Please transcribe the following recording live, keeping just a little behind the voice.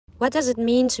What does it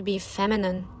mean to be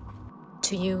feminine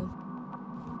to you?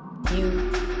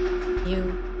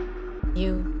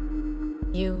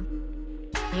 You.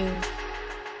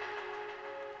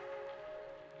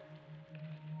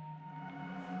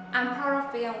 I'm proud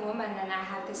of being a woman and I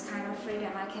have this kind of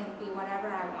freedom. I can be whatever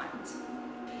I want.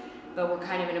 But we're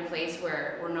kind of in a place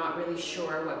where we're not really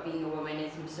sure what being a woman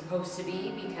is supposed to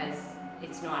be because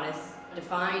it's not as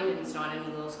defined and it's not in a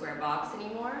little square box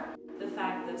anymore. The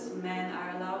fact that men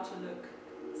are allowed to look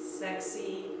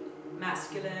sexy,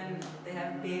 masculine, they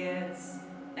have beards,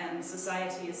 and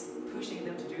society is pushing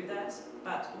them to do that.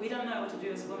 But we don't know what to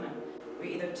do as women. We're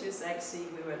either too sexy,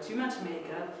 we wear too much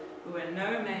makeup, we wear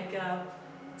no makeup.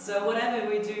 So whatever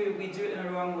we do it in the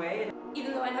wrong way.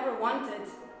 Even though I never wanted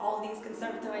all these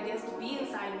conservative ideas to be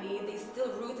inside me, they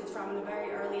still rooted from a very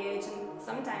early age, and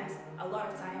sometimes, a lot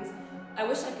of times, I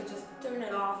wish I could just turn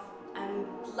it off and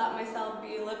let myself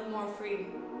be a little more free.